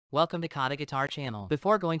Welcome to KhaTo Guitar channel.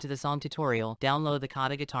 Before going to the song tutorial, download the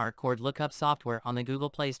KhaTo Guitar chord lookup software on the Google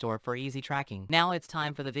Play Store for easy tracking. Now it's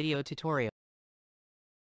time for the video tutorial.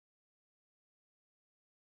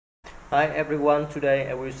 Hi everyone, today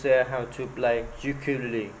I will share how to play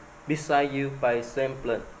ukulele beside you by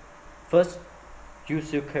sampling. First,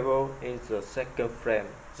 use your cable in the second frame.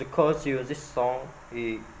 The chords in this song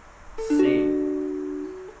is C,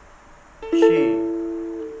 G,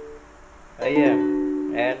 AM,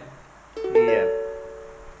 and BM.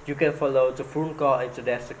 You can follow the full chord in the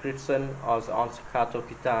description or on the KhaTo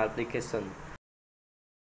Guitar application.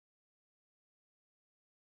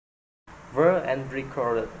 Verse and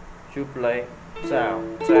record. You play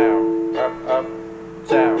down, down, up,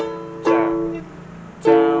 down, down,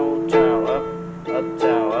 down, down, up,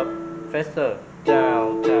 down, up, faster,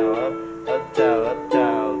 down, down, up, down,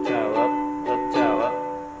 down, down, up, down, up.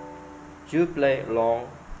 You play long,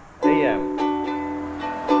 AM,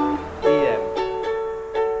 EM,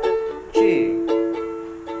 G,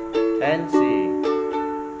 and C.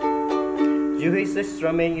 You hit the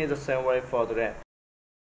strumming in the same way for the rest.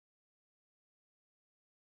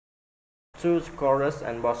 Choose chorus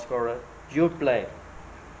and bass chorus. You play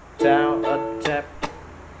down, up, tap,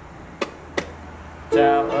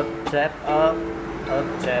 down, up, tap, up,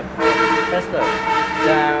 tap, faster,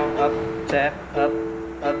 down, up, tap, up,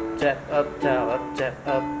 down, up, tap,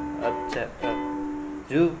 tap, up.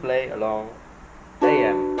 You play along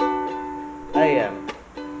AM, AM,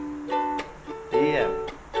 EM,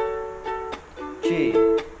 G,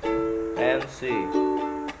 and C.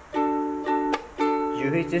 You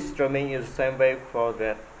hit this strumming in the same way for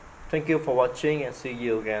that. Thank you for watching and see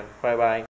you again. Bye bye.